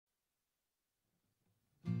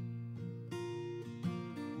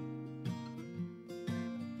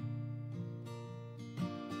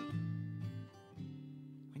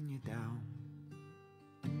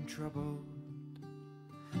troubled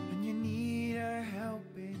and you need a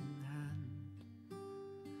helping hand,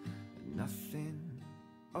 and nothing,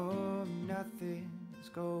 oh nothing's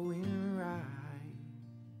going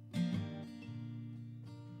right,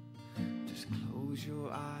 just close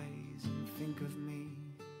your eyes and think of me,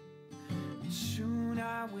 and soon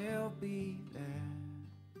I will be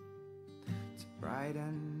there to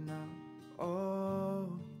brighten up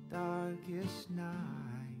oh darkest night.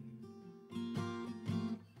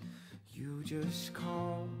 You just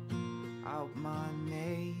call out my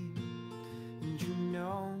name, and you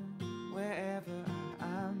know wherever I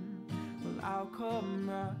am, well I'll come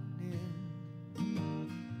running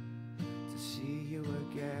to see you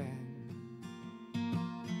again.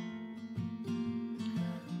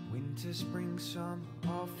 Winter, spring, summer,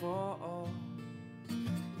 or fall,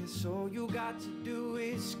 yes, all you got to do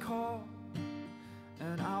is call,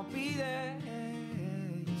 and I'll be there.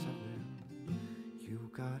 Yes, I will. You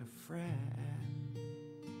got a friend.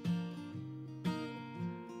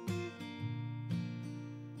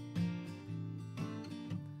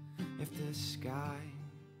 If the sky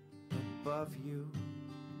above you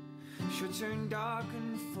should turn dark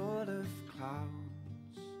and full of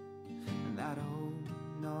clouds, and that old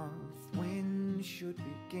north wind should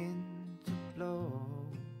begin to blow,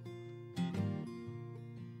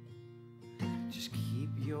 just keep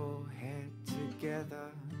your head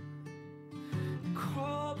together,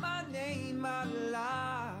 call my name out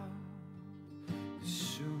loud, 'cause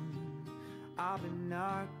soon I'll be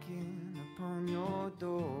knocking upon your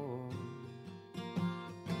door.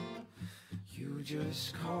 You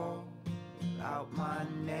just call out my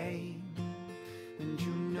name, and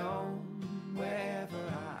you know wherever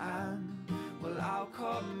I am, well I'll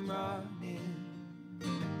come running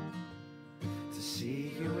to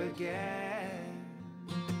see you again.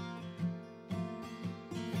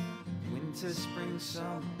 Winter, spring,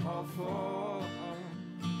 summer, or fall,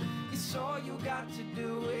 it's all you got to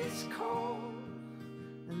do is call,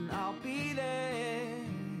 and I'll be there.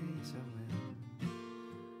 Yes, I will.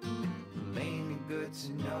 Well, ain't it good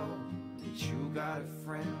to know that you got a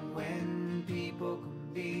friend when people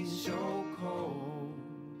can be so cold?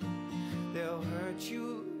 They'll hurt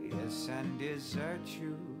you, yes, and desert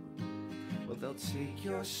you. Well, they'll take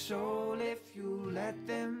your soul if you let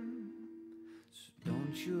them, so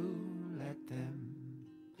don't you let them.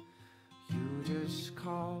 You just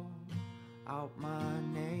call out my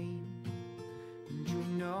name, and you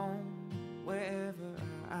know wherever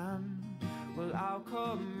I am, well I'll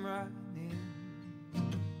come running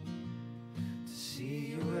to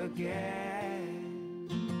see you again.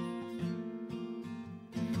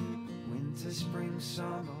 Winter, spring,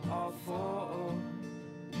 summer, or fall,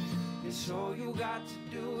 it's all you got to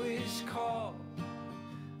do is call,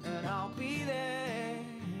 and I'll be there.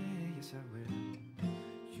 Yes, I will.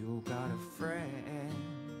 You got a friend.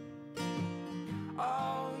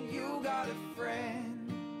 Oh, you got a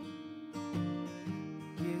friend.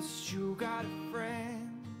 Yes, you got a friend.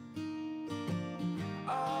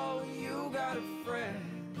 Oh, you got a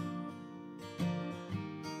friend.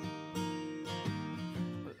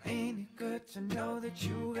 Well, ain't it good to know that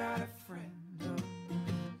you got a friend? Oh,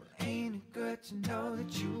 well, ain't it good to know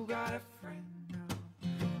that you got a friend? Oh,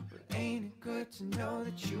 well, ain't it good to know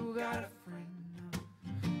that you got a friend?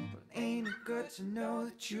 Ain't it good to know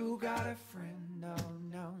that you got a friend? No,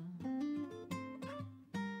 no.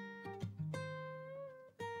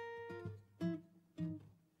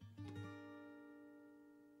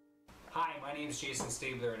 Hi, my name is Jason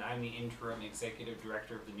Stabler, and I'm the Interim Executive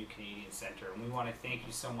Director of the New Canadian Centre, and we want to thank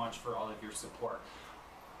you so much for all of your support.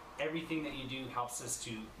 Everything that you do helps us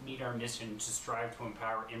to meet our mission to strive to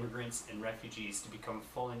empower immigrants and refugees to become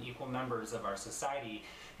full and equal members of our society,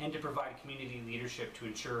 and to provide community leadership to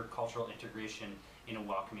ensure cultural integration in a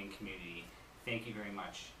welcoming community. Thank you very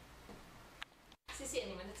much. 谢谢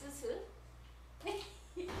你们的支持。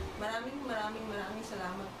 Maraming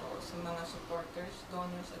salamat po sa mga supporters,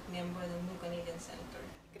 donors at miyembro ng New Canadian Centre.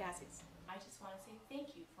 Gracias. I just want to say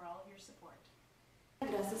thank you for all of your support.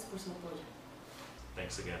 Gracias por su apoyo.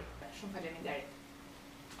 Thanks again.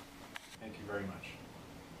 Thank you very much.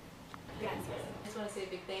 Gracias. I just want to say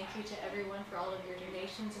a big thank you to everyone for all of your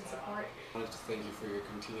donations and support. I wanted to thank you for your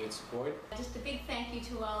continued support. Just a big thank you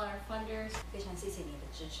to all our funders. 非常谢谢你的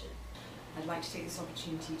支持。 I'd like to take this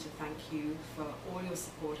opportunity to thank you for all your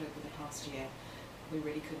support over the past year. We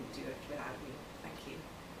really couldn't do it without you. Thank you.